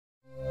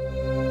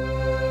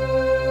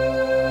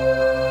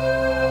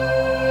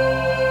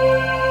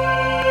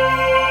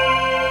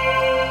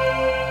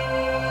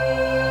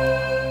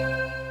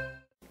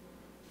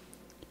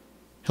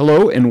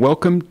Hello and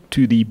welcome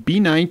to the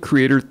B9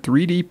 Creator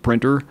 3D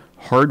printer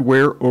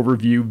hardware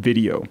overview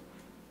video.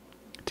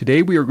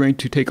 Today we are going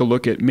to take a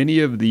look at many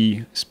of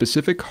the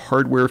specific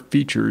hardware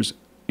features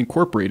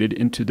incorporated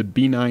into the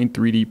B9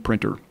 3D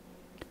printer.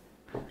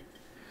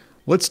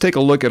 Let's take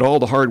a look at all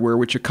the hardware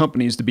which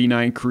accompanies the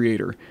B9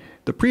 Creator.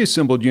 The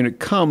pre-assembled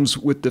unit comes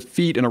with the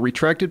feet in a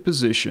retracted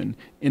position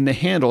and the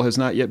handle has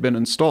not yet been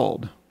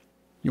installed.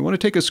 You want to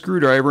take a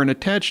screwdriver and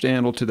attach the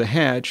handle to the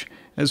hatch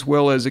as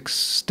well as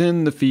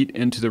extend the feet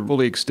into the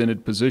fully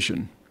extended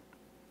position.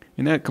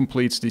 And that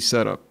completes the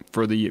setup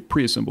for the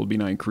pre-assembled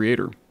B9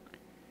 Creator.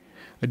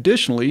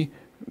 Additionally,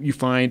 you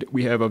find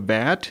we have a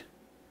vat,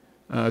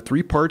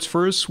 3 parts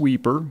for a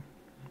sweeper,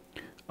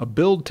 a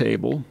build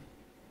table,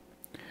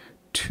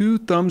 2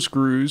 thumb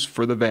screws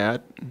for the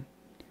vat,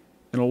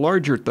 and a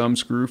larger thumb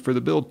screw for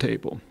the build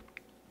table.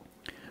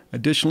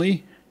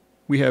 Additionally,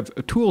 we have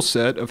a tool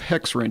set of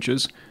hex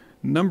wrenches.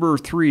 Number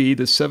 3,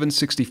 the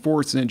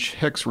 7/64 inch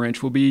hex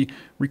wrench, will be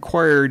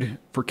required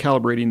for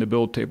calibrating the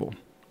build table.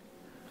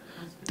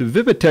 The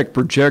Vivitech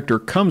projector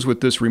comes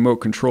with this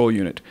remote control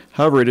unit.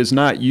 However, it is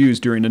not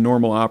used during the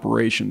normal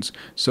operations.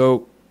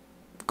 So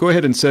go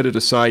ahead and set it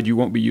aside. You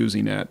won't be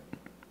using that.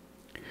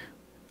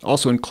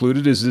 Also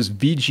included is this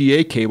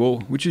VGA cable,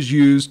 which is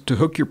used to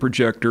hook your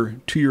projector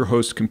to your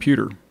host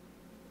computer.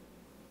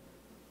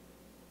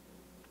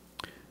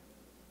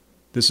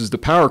 This is the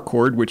power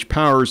cord which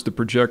powers the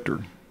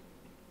projector.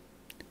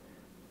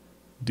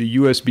 The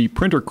USB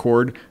printer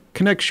cord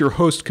connects your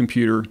host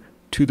computer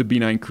to the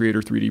B9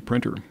 Creator 3D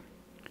printer.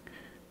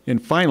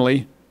 And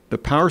finally, the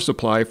power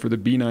supply for the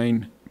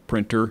B9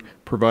 printer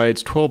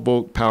provides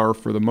 12-volt power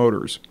for the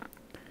motors.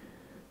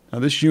 Now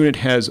this unit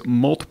has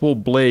multiple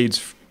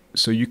blades,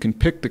 so you can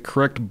pick the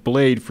correct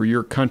blade for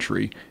your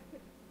country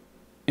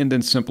and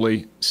then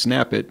simply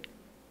snap it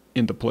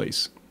into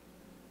place.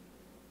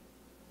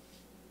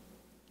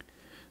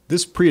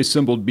 This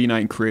pre-assembled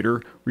B9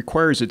 Creator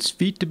requires its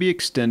feet to be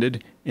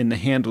extended and the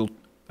handle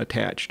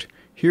attached.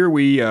 Here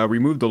we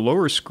remove the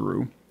lower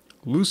screw,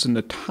 loosen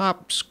the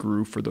top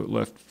screw for the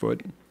left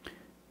foot,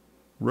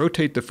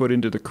 rotate the foot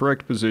into the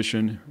correct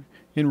position,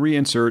 and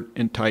reinsert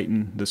and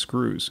tighten the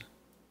screws.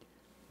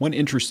 One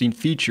interesting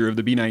feature of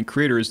the B9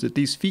 Creator is that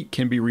these feet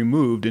can be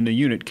removed and the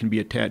unit can be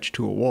attached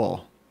to a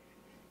wall.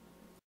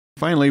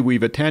 Finally,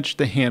 we've attached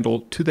the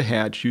handle to the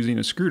hatch using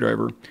a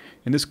screwdriver,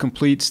 and this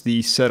completes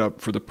the setup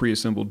for the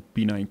pre-assembled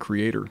B9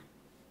 Creator.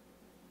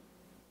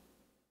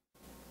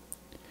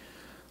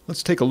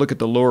 Let's take a look at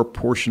the lower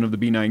portion of the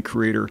B9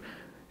 Creator.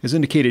 As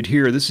indicated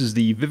here, this is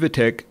the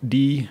Vivitech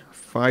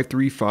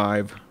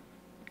D535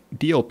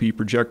 DLP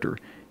projector.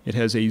 It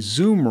has a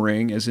zoom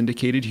ring, as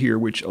indicated here,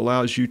 which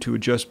allows you to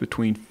adjust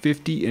between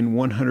 50 and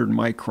 100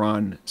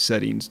 micron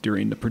settings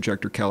during the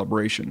projector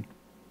calibration.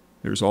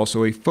 There's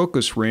also a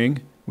focus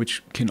ring,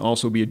 which can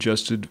also be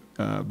adjusted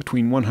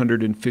between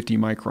 150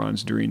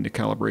 microns during the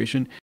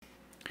calibration.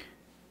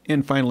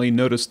 And finally,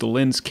 notice the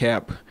lens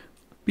cap.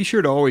 Be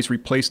sure to always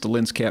replace the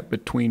lens cap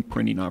between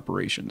printing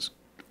operations.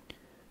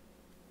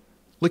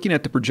 Looking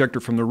at the projector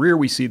from the rear,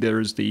 we see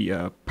there's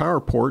the power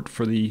port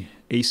for the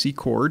AC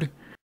cord,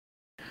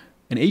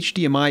 an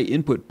HDMI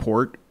input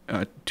port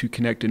to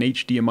connect an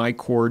HDMI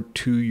cord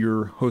to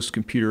your host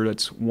computer.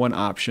 That's one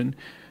option.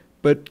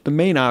 But the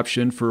main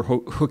option for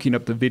hooking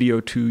up the video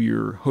to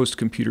your host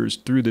computer is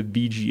through the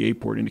VGA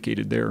port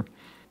indicated there.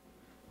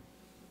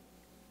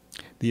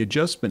 The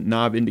adjustment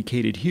knob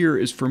indicated here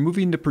is for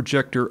moving the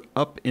projector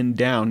up and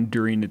down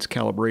during its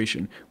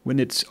calibration. When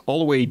it's all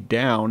the way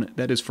down,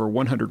 that is for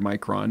 100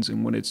 microns,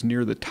 and when it's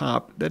near the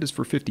top, that is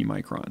for 50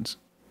 microns.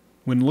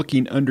 When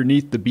looking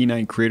underneath the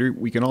B9 Creator,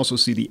 we can also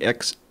see the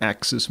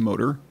X-axis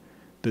motor,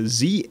 the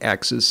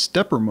Z-axis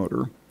stepper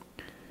motor,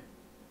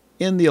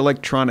 and the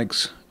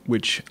electronics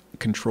which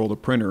control the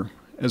printer,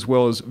 as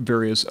well as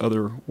various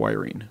other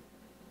wiring.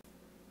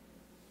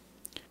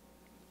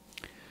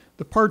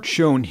 The parts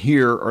shown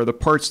here are the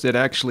parts that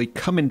actually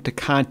come into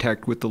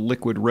contact with the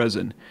liquid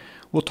resin.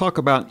 We'll talk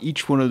about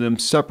each one of them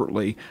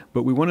separately,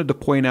 but we wanted to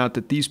point out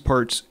that these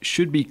parts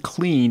should be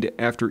cleaned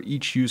after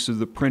each use of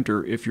the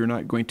printer if you're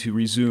not going to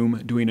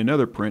resume doing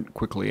another print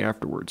quickly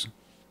afterwards.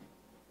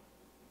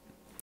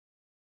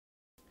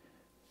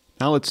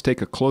 Now let's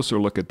take a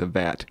closer look at the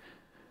vat.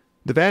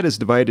 The vat is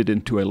divided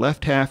into a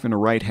left half and a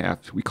right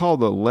half. We call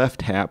the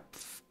left half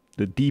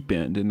the deep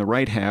end and the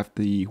right half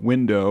the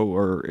window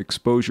or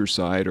exposure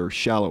side or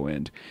shallow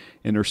end.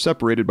 And they're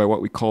separated by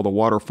what we call the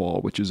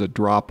waterfall, which is a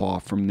drop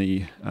off from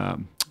the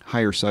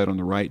higher side on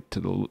the right to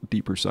the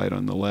deeper side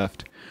on the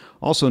left.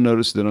 Also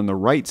notice that on the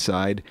right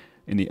side,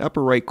 in the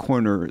upper right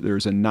corner,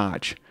 there's a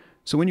notch.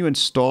 So when you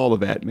install the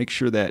vat, make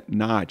sure that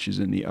notch is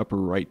in the upper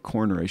right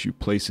corner as you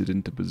place it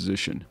into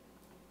position.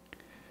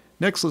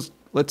 Next,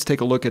 let's take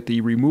a look at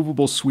the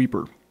removable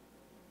sweeper.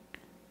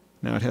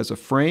 Now it has a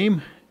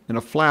frame and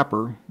a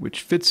flapper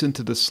which fits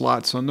into the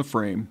slots on the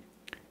frame.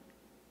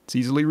 It's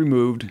easily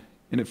removed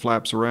and it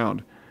flaps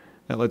around.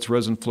 That lets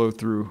resin flow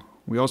through.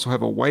 We also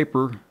have a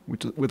wiper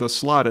with a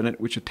slot in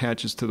it which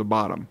attaches to the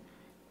bottom.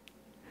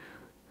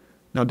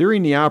 Now,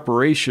 during the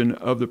operation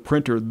of the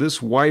printer,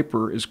 this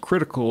wiper is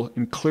critical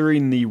in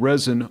clearing the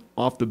resin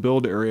off the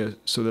build area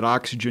so that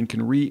oxygen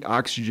can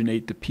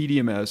re-oxygenate the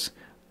PDMS,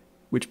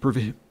 which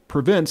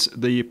prevents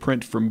the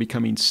print from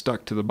becoming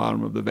stuck to the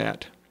bottom of the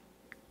vat.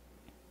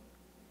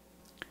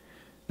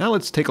 Now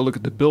let's take a look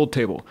at the build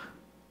table.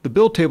 The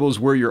build table is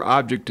where your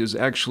object is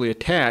actually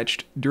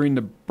attached during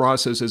the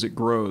process as it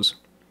grows.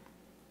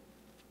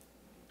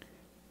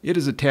 It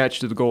is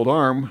attached to the gold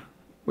arm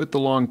with the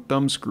long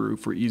thumb screw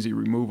for easy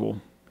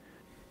removal.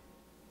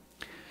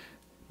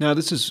 Now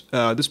this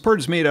part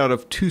is made out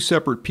of two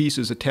separate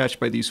pieces attached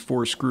by these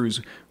 4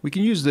 screws. We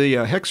can use the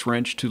hex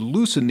wrench to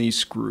loosen these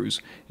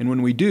screws, and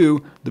when we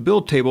do, the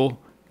build table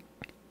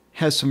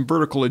has some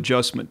vertical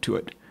adjustment to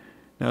it.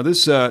 Now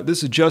this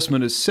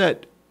adjustment is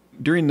set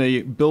during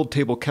the build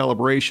table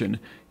calibration,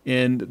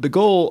 and the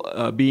goal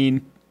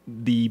being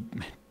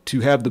to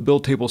have the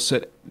build table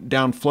set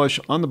down flush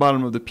on the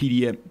bottom of the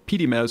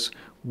PDMS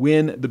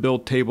when the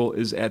build table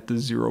is at the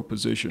 0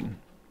 position.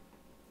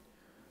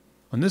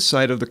 On this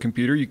side of the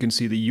computer you can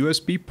see the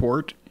USB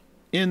port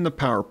and the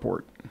power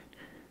port.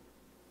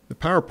 The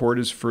power port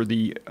is for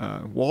the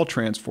wall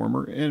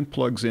transformer and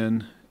plugs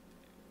in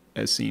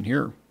as seen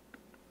here.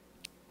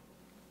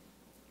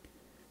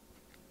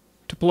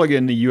 To plug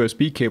in the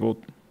USB cable,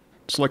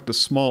 select the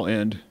small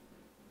end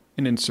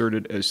and insert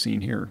it as seen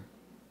here.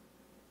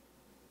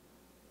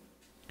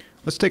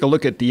 Let's take a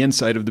look at the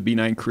inside of the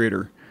B9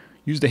 Creator.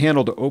 Use the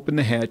handle to open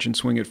the hatch and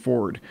swing it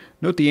forward.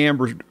 Note the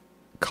amber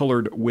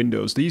colored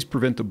windows. These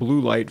prevent the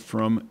blue light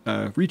from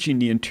reaching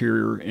the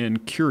interior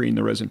and curing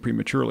the resin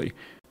prematurely.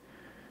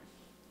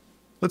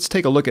 Let's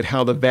take a look at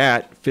how the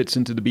vat fits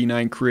into the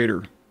B9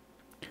 Creator.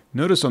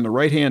 Notice on the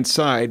right hand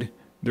side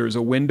there's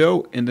a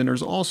window and then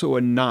there's also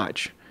a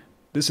notch.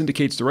 This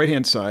indicates the right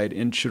hand side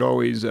and should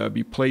always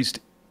be placed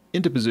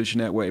into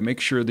position that way. Make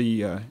sure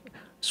the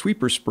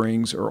sweeper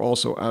springs are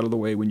also out of the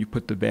way when you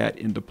put the vat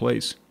into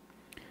place.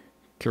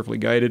 Carefully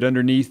guide it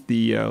underneath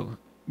the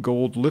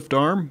gold lift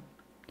arm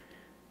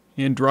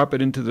and drop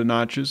it into the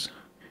notches.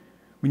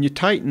 When you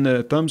tighten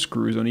the thumb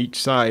screws on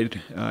each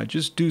side,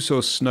 just do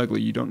so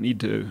snugly. You don't need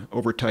to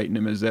over tighten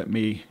them as that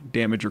may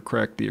damage or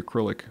crack the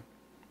acrylic.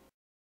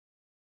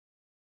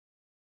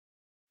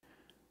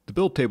 The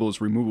build table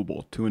is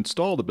removable. To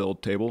install the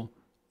build table,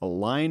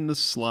 align the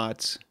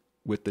slots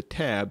with the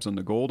tabs on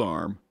the gold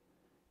arm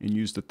and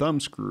use the thumb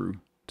screw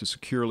to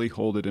securely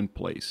hold it in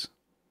place.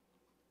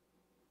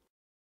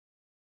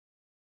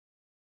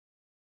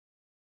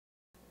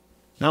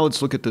 Now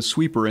let's look at the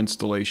sweeper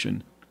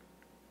installation.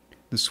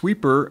 The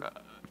sweeper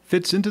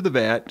fits into the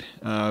vat,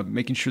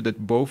 making sure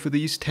that both of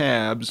these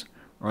tabs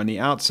are on the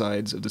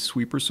outsides of the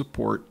sweeper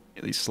support.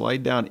 They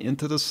slide down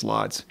into the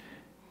slots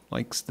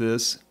like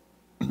this,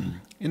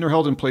 and they're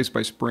held in place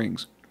by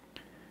springs.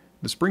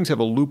 The springs have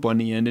a loop on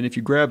the end, and if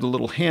you grab the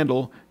little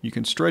handle, you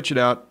can stretch it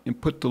out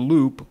and put the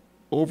loop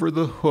over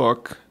the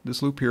hook,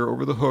 this loop here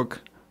over the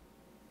hook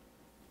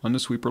on the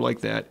sweeper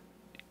like that,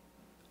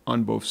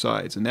 on both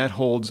sides, and that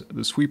holds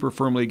the sweeper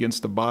firmly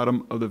against the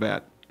bottom of the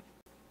vat.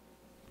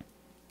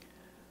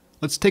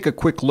 Let's take a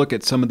quick look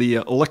at some of the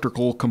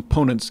electrical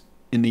components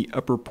in the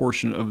upper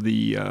portion of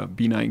the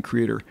B9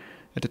 Creator.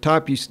 At the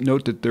top you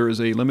note that there is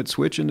a limit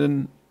switch and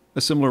then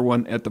a similar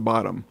one at the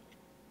bottom.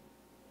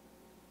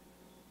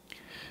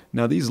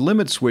 Now these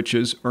limit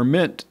switches are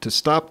meant to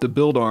stop the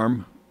build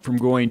arm from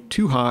going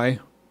too high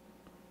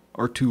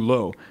or too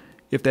low.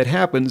 If that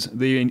happens,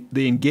 they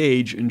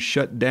engage and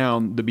shut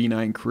down the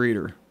B9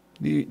 Creator.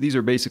 These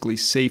are basically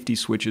safety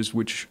switches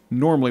which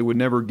normally would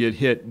never get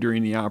hit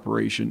during the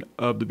operation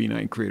of the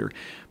B9 Creator.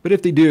 But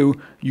if they do,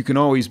 you can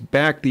always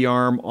back the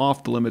arm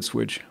off the limit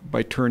switch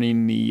by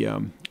turning the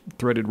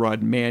threaded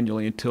rod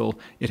manually until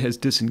it has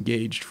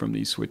disengaged from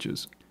these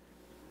switches.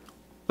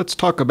 Let's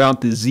talk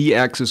about the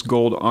Z-axis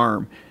gold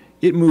arm.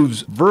 It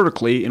moves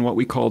vertically in what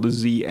we call the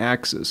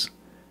Z-axis.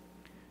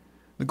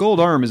 The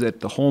gold arm is at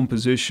the home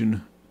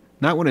position,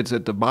 not when it's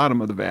at the bottom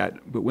of the vat,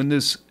 but when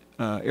this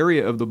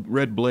area of the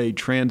red blade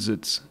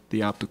transits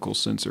the optical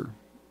sensor.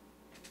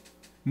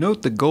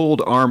 Note the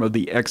gold arm of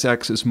the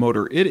X-axis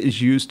motor. It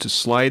is used to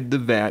slide the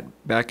vat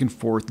back and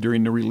forth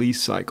during the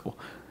release cycle.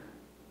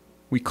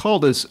 We call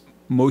this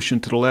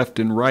motion to the left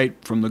and right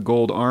from the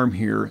gold arm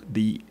here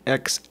the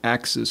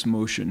X-axis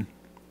motion.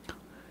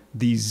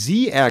 The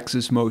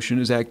Z-axis motion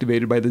is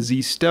activated by the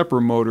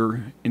Z-stepper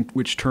motor,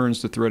 which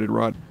turns the threaded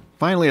rod.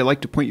 Finally, I'd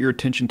like to point your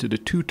attention to the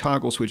two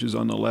toggle switches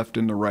on the left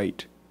and the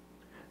right.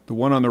 The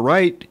one on the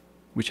right,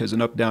 which has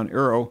an up-down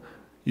arrow,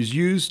 is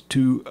used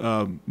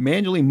to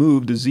manually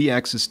move the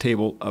Z-axis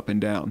table up and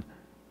down.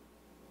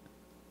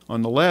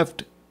 On the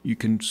left, you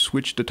can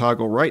switch to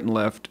toggle right and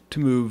left to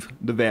move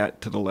the vat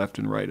to the left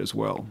and right as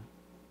well.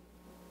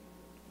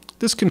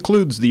 This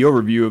concludes the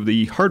overview of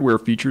the hardware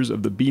features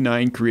of the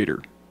B9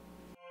 Creator.